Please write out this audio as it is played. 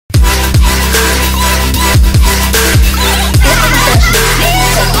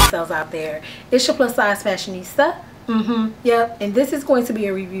out there. It's your plus size fashionista. Yep, and this is going to be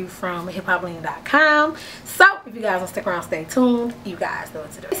a review from hiphopbling.com. So if you guys want to stick around, stay tuned. You guys know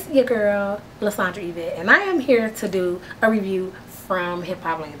what to do. It's your girl LaSondraEvette, and I am here to do a review from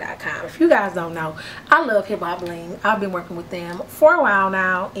hiphopbling.com. If you guys don't know, I love Hip Hop Bling. I've been working with them for a while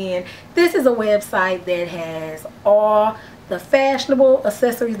now, and this is a website that has all the fashionable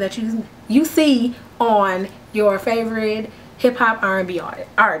accessories that you see on your favorite hip-hop R&B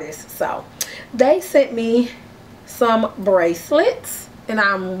artists. So they sent me some bracelets, and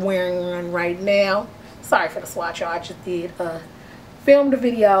I'm wearing one right now. Sorry for the swatch, y'all. I just did filmed a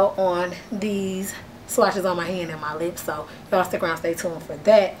video on these swatches on my hand and my lips, so y'all stick around, stay tuned for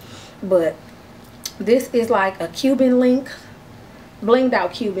that. But this is like a Cuban link, blinged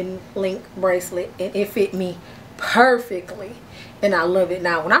out Cuban link bracelet, and it fit me perfectly, and I love it.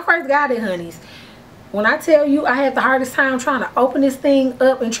 Now when I first got it, honeys, when I tell you I had the hardest time trying to open this thing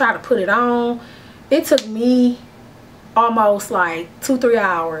up and try to put it on, it took me almost like 2-3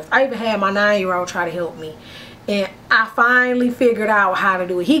 hours. I even had my 9-year-old try to help me, and I finally figured out how to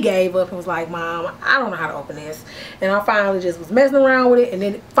do it. He gave up and was like, Mom, I don't know how to open this. And I finally just was messing around with it, and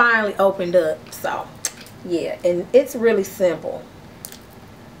then it finally opened up. So yeah, and it's really simple,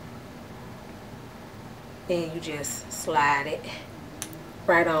 and you just slide it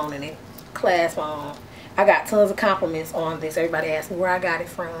right on and it clasps on. I got tons of compliments on this. Everybody asked me where I got it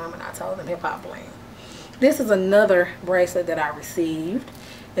from, and I told them Hip Hop Bling. This is another bracelet that I received,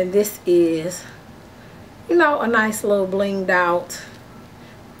 and this is, you know, a nice little blinged out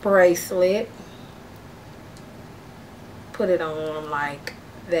bracelet. Put it on like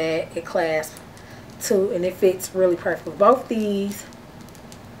that. It clasps too, and it fits really perfect. Both these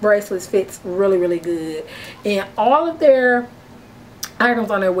bracelets fits really good, and all of their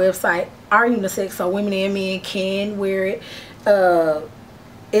items on their website are unisex, so women and men can wear it.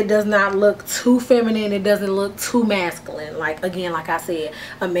 It does not look too feminine. It doesn't look too masculine. Like, again, like I said,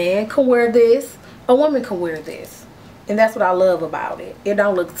 a man can wear this, a woman can wear this, and that's what I love about it. It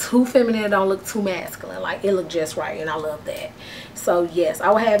don't look too feminine, it don't look too masculine. Like, it look just right, and I love that. So yes, I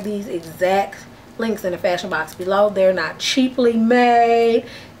will have these exact links in the fashion box below. They're not cheaply made.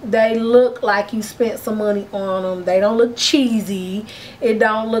 They look like you spent some money on them. They don't look cheesy. It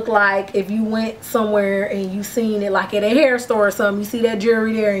don't look like if you went somewhere and you seen it like at a hair store or something, you see that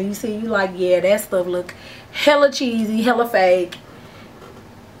jewelry there and you like, yeah, that stuff look hella cheesy, hella fake.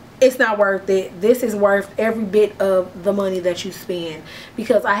 It's not worth it. This is worth every bit of the money that you spend,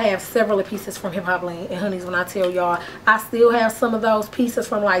 because I have several pieces from Hip Hop Bling, and honeys, when I tell y'all, I still have some of those pieces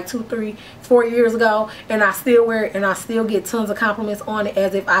from like 2, 3, 4 years ago, and I still wear it, and I still get tons of compliments on it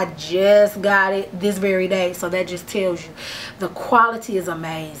as if I just got it this very day. So that just tells you the quality is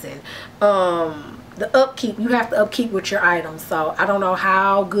amazing. The upkeep, you have to upkeep with your items. So I don't know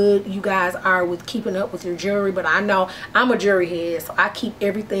how good you guys are with keeping up with your jewelry, but I know I'm a jewelry head, so I keep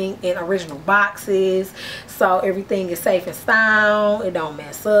everything in original boxes, so everything is safe and sound. It don't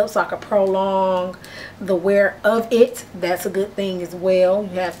mess up, so I can prolong the wear of it. That's a good thing as well.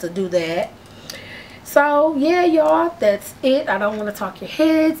 You have to do that. So yeah, y'all, that's it. I don't want to talk your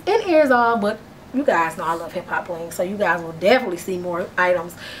heads and ears off, but you guys know I love Hip Hop Bling, so you guys will definitely see more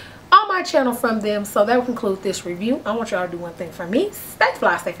items on my channel from them. So that will conclude this review. I want y'all to do one thing for me: stay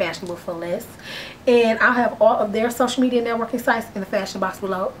fly, stay fashionable for less. And I'll have all of their social media networking sites in the fashion box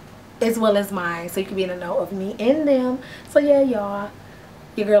below, as well as mine, so you can be in the know of me and them. So yeah, y'all,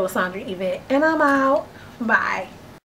 your girl LaSondraEvette, and I'm out. Bye.